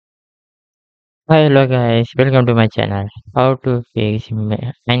Hi, hello guys, welcome to my channel. How to fix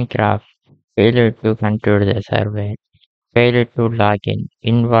Minecraft failure to control the server, failure to log in,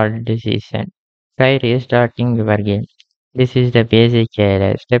 invalid decision. Try restarting your game. This is the basic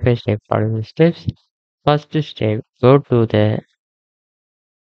step by step follow the steps. First step, go to the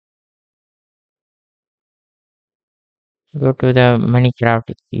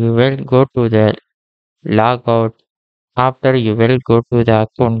Minecraft. You will go to the logout. After you will go to the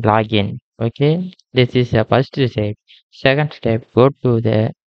account login. Okay, this is the first step. Second step, go to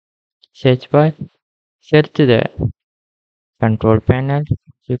the search bar. Search the control panel.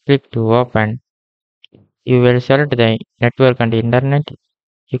 You click to open. You will select the network and internet.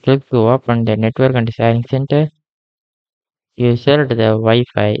 You click to open the network and sharing center. You select the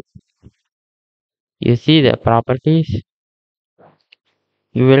Wi-Fi. You see the properties.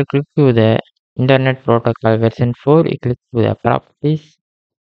 You will click to the Internet Protocol version 4. You click to the properties.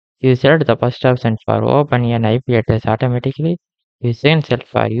 You select the first option for open an IP address automatically. You second select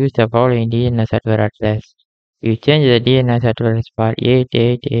for use the following DNS server address. You change the DNS address for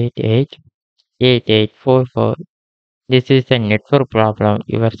 88888844. This is a network problem.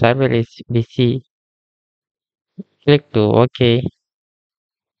 Your server is busy. Click to OK.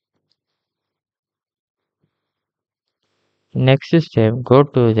 Next step, go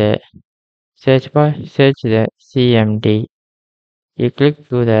to the search bar, search the CMD. You click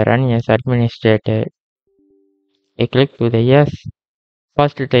to the run as administrator. You click to the yes.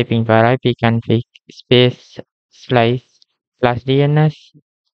 First typing for ipconfig space slice plus DNS.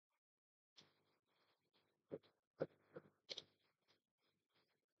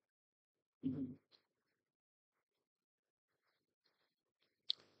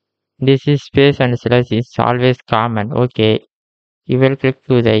 This is space and slash is always common. OK. You will click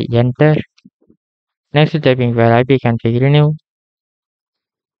to the enter. Next typing for ipconfig renew.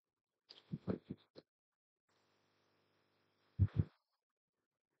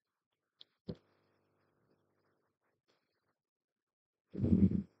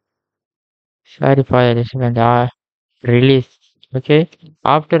 Sorry for the different release. Okay.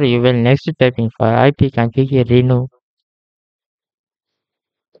 After you will next typing for IP configure renew.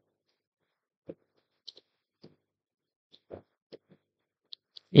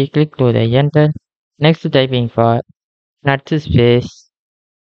 You click to the enter. Next typing for nuts space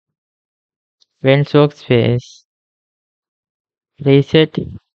Wensok space reset.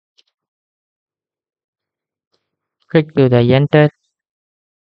 Click to the enter.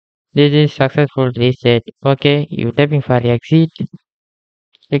 This is successful reset. Okay. You typing for exit.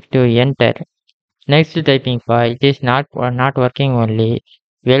 Click to enter. Next typing for it is not working only.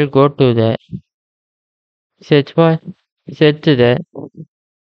 We'll go to the search bar. Search the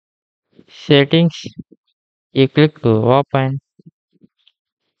settings. You click to open.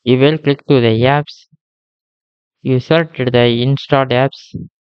 You will click to the apps. You search the installed apps.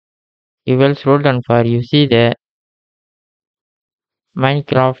 You will scroll down for you see the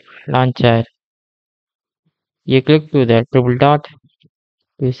Minecraft launcher. You click to the triple dot.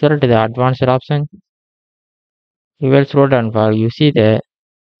 You select the advanced option. You will scroll down for you see the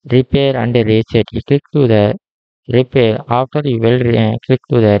repair and reset. You click to the repair. After you will click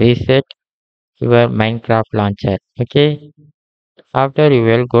to the reset your Minecraft launcher. Okay. After you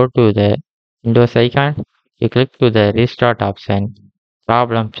will go to the Windows icon. You click to the restart option.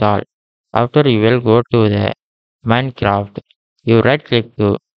 Problem solved. After you will go to the Minecraft. You right click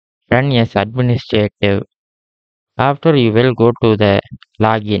to run as administrative. After you will go to the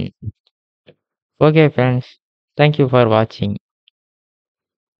login. Okay friends, thank you for watching.